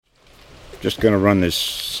Just going to run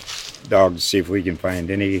this dog to see if we can find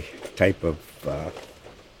any type of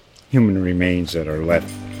human remains that are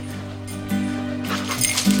left.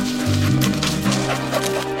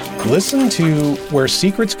 Listen to Where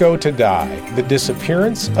Secrets Go to Die, The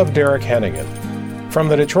Disappearance of Derek Hennigan. From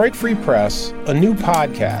the Detroit Free Press, a new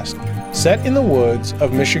podcast set in the woods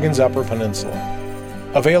of Michigan's Upper Peninsula.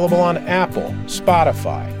 Available on Apple,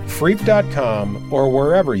 Spotify, Freep.com, or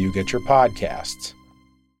wherever you get your podcasts.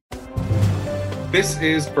 This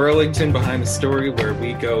is Burlington Behind the Story, where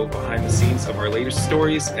we go behind the scenes of our latest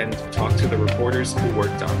stories and talk to the reporters who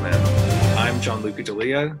worked on them. I'm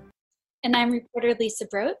Gianluca. And I'm reporter Lisa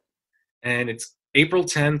Broadt. And it's April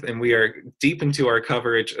 10th, and we are deep into our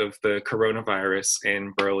coverage of the coronavirus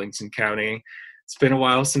in Burlington County. It's been a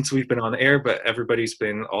while since we've been on air, but everybody's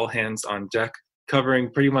been all hands on deck,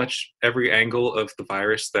 covering pretty much every angle of the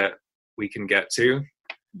virus that we can get to.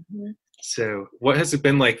 Mm-hmm. So what has it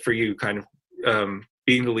been like for you, kind of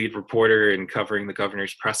being the lead reporter and covering the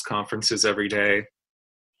governor's press conferences every day?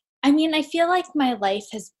 I mean, I feel like my life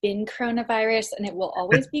has been coronavirus and it will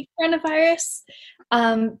always be coronavirus.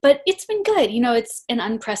 But it's been good. You know, it's an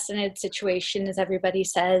unprecedented situation, as everybody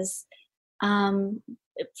says.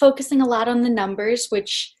 Focusing a lot on the numbers,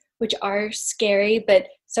 which are scary, but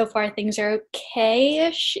so far things are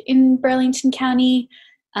okay-ish in Burlington County.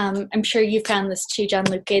 I'm sure you found this too,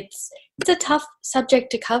 Gianluca. It's a tough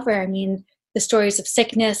subject to cover. I mean, the stories of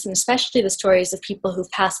sickness and especially the stories of people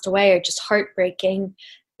who've passed away are just heartbreaking,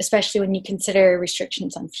 especially when you consider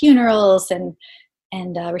restrictions on funerals and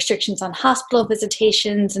restrictions on hospital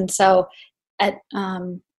visitations. And so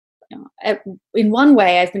in one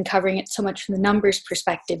way, I've been covering it so much from the numbers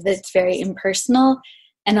perspective that it's very impersonal.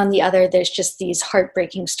 And on the other, there's just these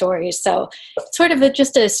heartbreaking stories. So it's sort of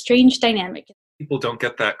just a strange dynamic. People don't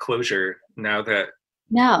get that closure now that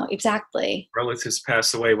no, exactly. relatives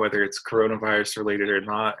pass away, whether it's coronavirus related or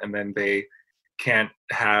not, and then they can't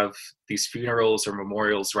have these funerals or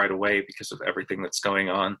memorials right away because of everything that's going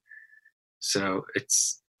on. So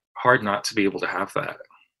it's hard not to be able to have that.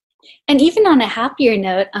 And even on a happier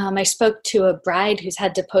note, I spoke to a bride who's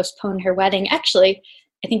had to postpone her wedding. Actually,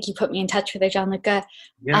 I think you put me in touch with her, Gianluca.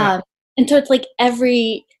 Yeah. And so it's like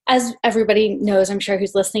as everybody knows, I'm sure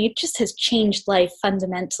who's listening, it just has changed life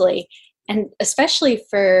fundamentally. And especially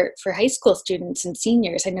for high school students and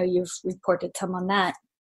seniors. I know you've reported some on that.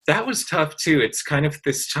 That was tough too. It's kind of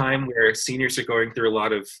this time where seniors are going through a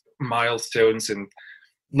lot of milestones, and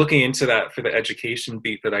looking into that for the education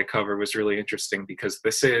beat that I cover was really interesting because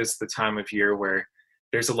this is the time of year where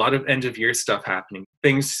there's a lot of end of year stuff happening.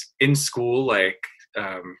 Things in school like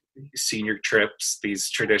senior trips, these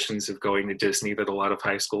traditions of going to Disney that a lot of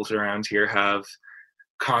high schools around here have,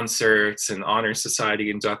 concerts and honor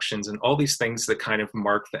society inductions, and all these things that kind of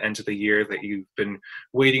mark the end of the year that you've been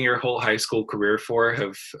waiting your whole high school career for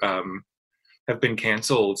have been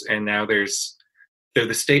canceled. And now though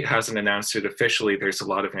the state hasn't announced it officially, there's a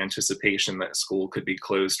lot of anticipation that school could be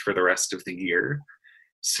closed for the rest of the year.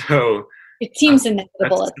 So it seems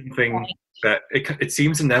inevitable. That's something that it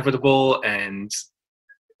seems inevitable, and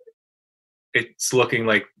it's looking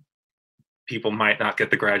like people might not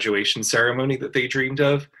get the graduation ceremony that they dreamed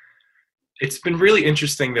of. It's been really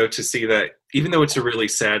interesting, though, to see that even though it's a really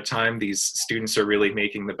sad time, these students are really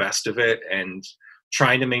making the best of it and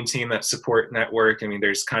trying to maintain that support network. I mean,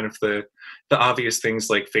 there's kind of the obvious things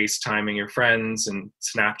like FaceTiming your friends and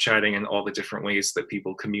Snapchatting and all the different ways that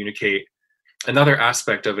people communicate. Another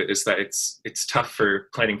aspect of it is that it's tough for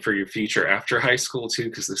planning for your future after high school, too,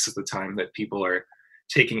 because this is the time that people are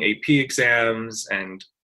taking AP exams and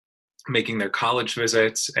making their college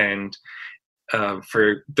visits. And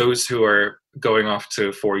for those who are going off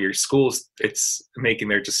to four-year schools, it's making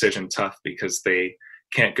their decision tough because they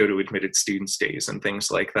can't go to admitted students days and things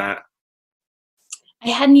like that. I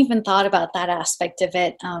hadn't even thought about that aspect of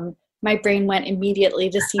it. My brain went immediately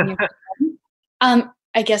to senior prom.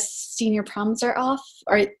 I guess senior proms are off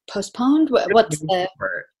or postponed. What's the...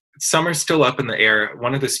 Summer's still up in the air.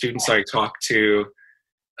 One of the students I talked to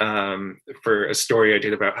for a story I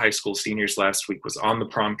did about high school seniors last week was on the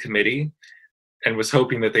prom committee and was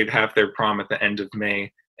hoping that they'd have their prom at the end of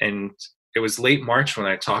May. And it was late March when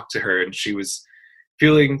I talked to her, and she was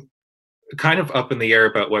feeling kind of up in the air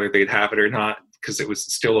about whether they'd have it or not, because it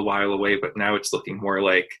was still a while away. But now it's looking more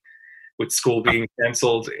like, with school being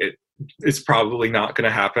canceled, it's probably not going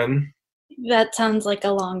to happen. That sounds like a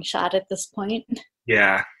long shot at this point.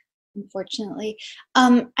 Yeah. Unfortunately.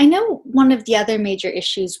 I know one of the other major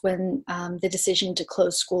issues when the decision to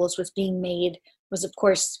close schools was being made was, of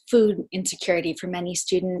course, food insecurity for many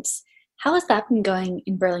students. How has that been going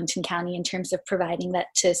in Burlington County in terms of providing that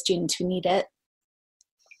to students who need it?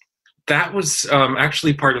 That was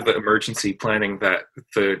actually part of the emergency planning that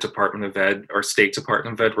the Department of Ed, or State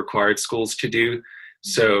Department of Ed, required schools to do.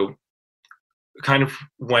 So kind of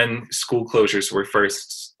when school closures were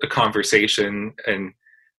first a conversation and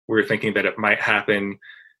we were thinking that it might happen,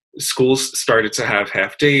 schools started to have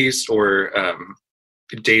half days or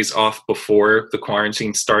days off before the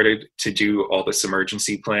quarantine started to do all this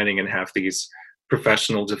emergency planning and have these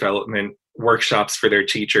professional development workshops for their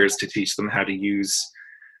teachers to teach them how to use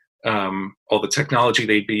all the technology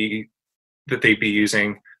they'd be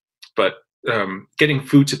using. But getting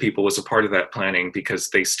food to people was a part of that planning because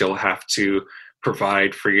they still have to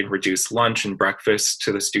provide free and reduced lunch and breakfast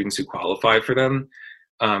to the students who qualify for them.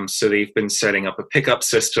 So they've been setting up a pickup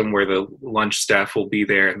system where the lunch staff will be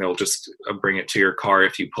there and they'll just bring it to your car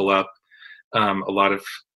if you pull up. A lot of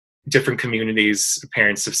different communities,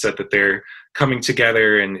 parents have said that they're coming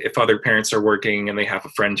together, and if other parents are working and they have a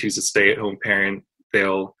friend who's a stay-at-home parent,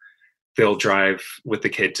 they'll drive with the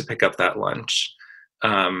kid to pick up that lunch.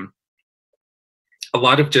 A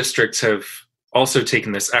lot of districts have also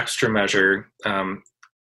taken this extra measure.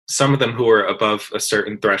 Some of them who are above a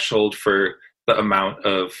certain threshold for the amount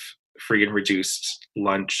of free and reduced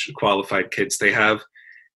lunch qualified kids they have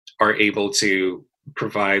are able to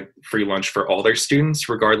provide free lunch for all their students,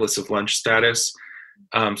 regardless of lunch status.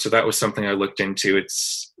 So that was something I looked into.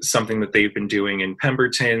 It's something that they've been doing in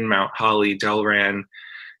Pemberton, Mount Holly, Delran,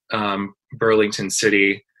 Burlington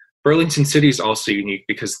City. Burlington City is also unique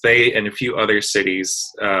because they and a few other cities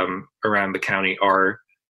around the county are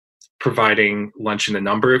providing lunch in a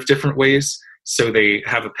number of different ways. So they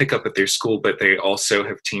have a pickup at their school, but they also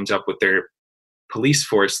have teamed up with their police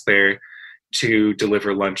force there to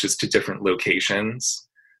deliver lunches to different locations.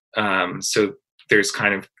 So there's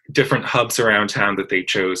kind of different hubs around town that they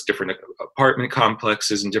chose, different apartment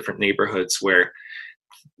complexes and different neighborhoods where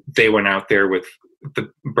they went out there with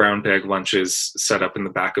the brown bag lunches set up in the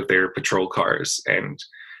back of their patrol cars and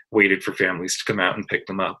waited for families to come out and pick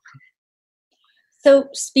them up. So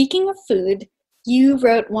speaking of food, you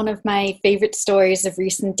wrote one of my favorite stories of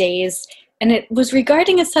recent days, and it was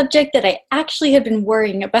regarding a subject that I actually had been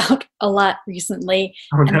worrying about a lot recently,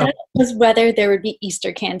 and that was whether there would be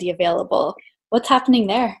Easter candy available. What's happening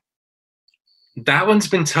there? That one's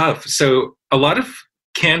been tough. So a lot of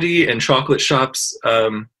candy and chocolate shops,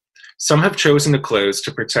 some have chosen to close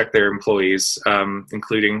to protect their employees,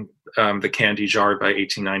 including the Candy Jar by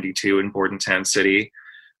 1892 in Bordentown City.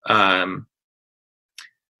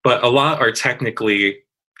 But a lot are technically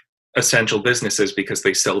essential businesses because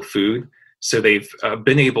they sell food. So they've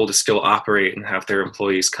been able to still operate and have their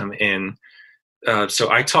employees come in. So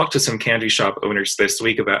I talked to some candy shop owners this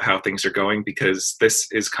week about how things are going, because this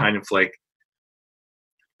is kind of like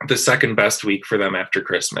the second best week for them after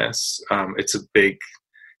Christmas. It's a big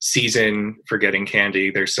season for getting candy.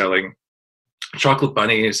 They're selling chocolate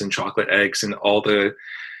bunnies and chocolate eggs and all the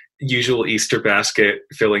usual Easter basket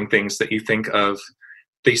filling things that you think of.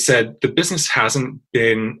 They said the business hasn't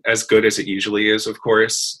been as good as it usually is, of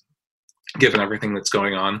course, given everything that's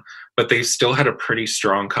going on, but they've still had a pretty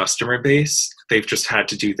strong customer base. They've just had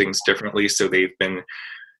to do things differently. So they've been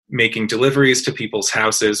making deliveries to people's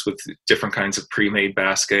houses with different kinds of pre-made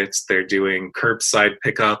baskets. They're doing curbside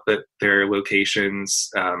pickup at their locations.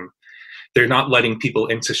 They're not letting people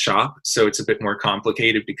into shop. So it's a bit more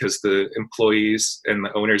complicated because the employees and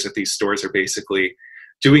the owners at these stores are basically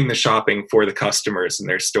doing the shopping for the customers in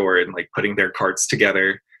their store and like putting their carts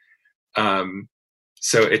together.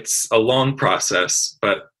 So it's a long process,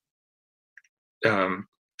 but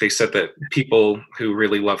they said that people who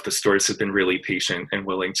really love the stores have been really patient and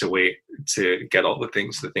willing to wait to get all the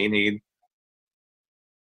things that they need.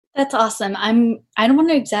 That's awesome. I don't want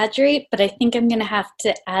to exaggerate, but I think I'm going to have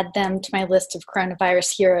to add them to my list of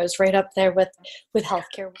coronavirus heroes, right up there with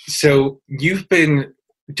healthcare. So you've been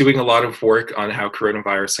doing a lot of work on how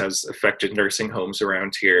coronavirus has affected nursing homes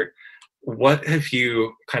around here. What have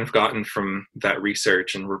you kind of gotten from that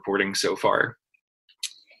research and reporting so far?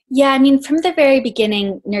 Yeah, I mean, from the very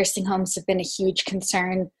beginning, nursing homes have been a huge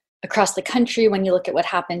concern across the country when you look at what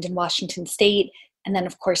happened in Washington State, and then,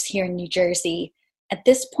 of course, here in New Jersey. At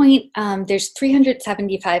this point, there's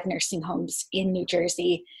 375 nursing homes in New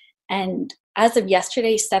Jersey, and as of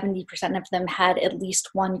yesterday, 70% of them had at least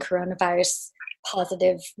one coronavirus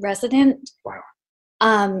positive resident.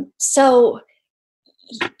 Wow. So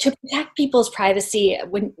to protect people's privacy,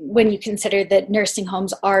 when you consider that nursing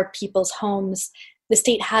homes are people's homes, the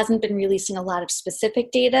state hasn't been releasing a lot of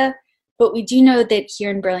specific data, but we do know that here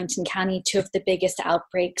in Burlington County, two of the biggest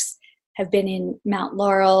outbreaks have been in Mount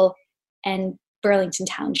Laurel and Burlington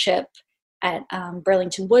Township at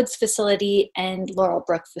Burlington Woods facility and Laurel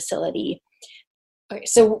Brook facility. Okay,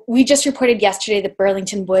 so we just reported yesterday that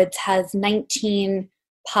Burlington Woods has 19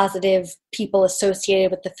 positive people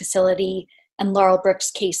associated with the facility, and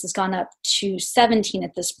Laurelbrook's case has gone up to 17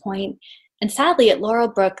 at this point. And sadly, at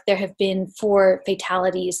Laurelbrook, there have been 4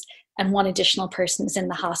 fatalities and 1 additional person is in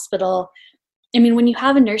the hospital. I mean, when you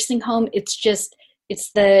have a nursing home, it's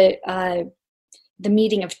the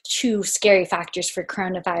meeting of 2 scary factors for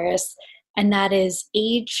coronavirus, and that is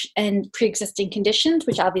age and pre-existing conditions,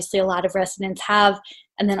 which obviously a lot of residents have,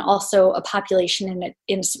 and then also a population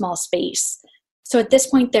in a small space. So at this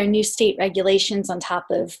point, there are new state regulations on top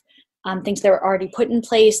of things that were already put in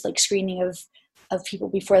place, like screening of people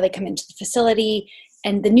before they come into the facility.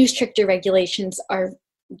 And the new stricter regulations are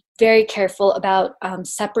very careful about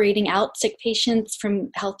separating out sick patients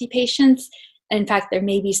from healthy patients. And in fact, there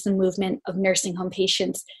may be some movement of nursing home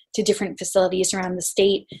patients to different facilities around the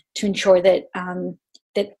state to ensure that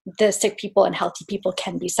that the sick people and healthy people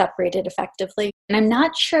can be separated effectively. And I'm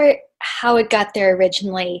not sure how it got there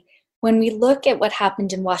originally. When we look at what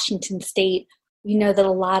happened in Washington State, we know that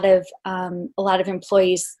a lot of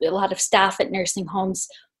employees, a lot of staff at nursing homes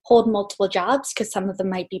hold multiple jobs because some of them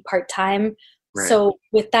might be part-time. Right. So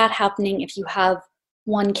with that happening, if you have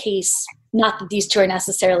one case, not that these 2 are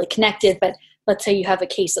necessarily connected, but let's say you have a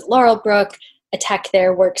case at Laurelbrook, a tech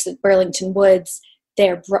there works at Burlington Woods, they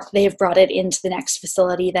have brought it into the next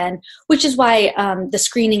facility then, which is why the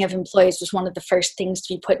screening of employees was one of the first things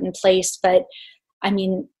to be put in place. But I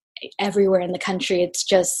mean, everywhere in the country, it's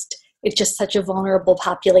just such a vulnerable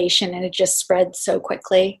population, and it just spreads so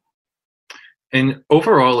quickly. And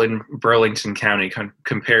overall in Burlington County,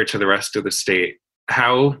 compared to the rest of the state,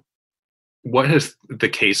 what has the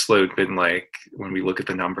caseload been like when we look at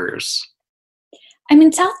the numbers? I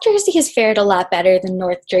mean, South Jersey has fared a lot better than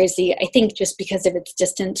North Jersey, I think just because of its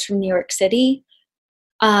distance from New York City.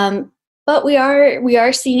 But we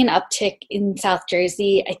are seeing an uptick in South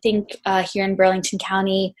Jersey. I think here in Burlington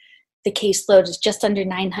County, the caseload is just under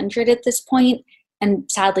 900 at this point, and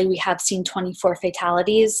sadly, we have seen 24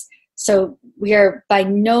 fatalities. So we are by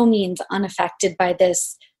no means unaffected by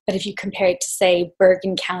this, but if you compare it to, say,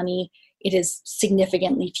 Bergen County, it is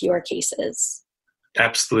significantly fewer cases.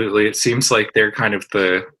 Absolutely. It seems like they're kind of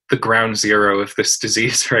the ground zero of this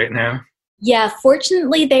disease right now. Yeah,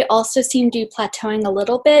 fortunately, they also seem to be plateauing a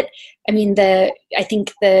little bit. I mean, I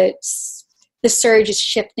think the surge is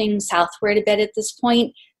shifting southward a bit at this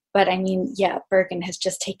point. But I mean, yeah, Bergen has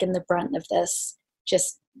just taken the brunt of this,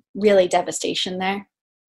 just really devastation there.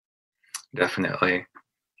 Definitely.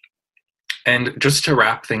 And just to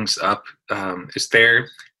wrap things up, is there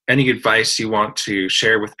any advice you want to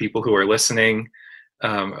share with people who are listening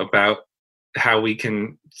about how we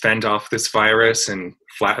can fend off this virus and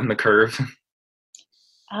flatten the curve?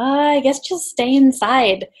 I guess just stay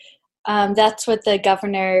inside. That's what the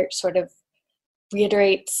governor sort of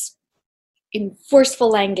reiterates in forceful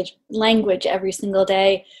language every single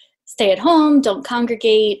day. Stay at home, don't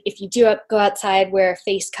congregate. If you do go outside, wear a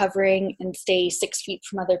face covering and stay 6 feet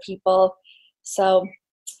from other people. So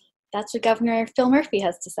that's what Governor Phil Murphy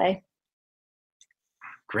has to say.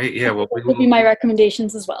 Great, yeah. Well, that will be my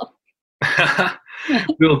recommendations as well.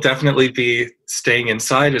 We'll definitely be staying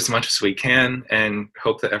inside as much as we can, and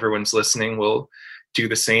hope that everyone's listening will do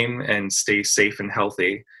the same and stay safe and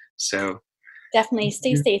healthy. So definitely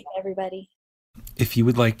stay safe, everybody. If you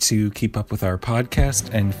would like to keep up with our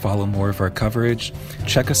podcast and follow more of our coverage,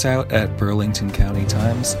 check us out at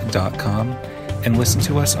burlingtoncountytimes.com and listen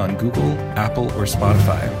to us on Google, Apple, or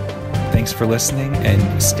Spotify. Thanks for listening,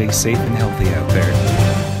 and stay safe and healthy out there.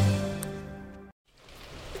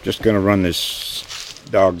 Just going to run this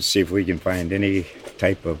dog to see if we can find any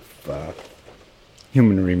type of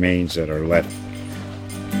human remains that are left.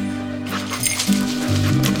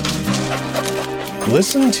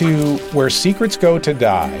 Listen to Where Secrets Go to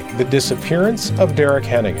Die, The Disappearance of Derek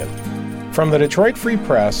Hennigan. From the Detroit Free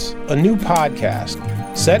Press, a new podcast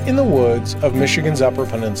set in the woods of Michigan's Upper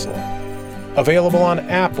Peninsula. Available on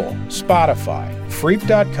Apple, Spotify,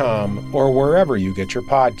 Freep.com, or wherever you get your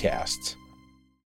podcasts.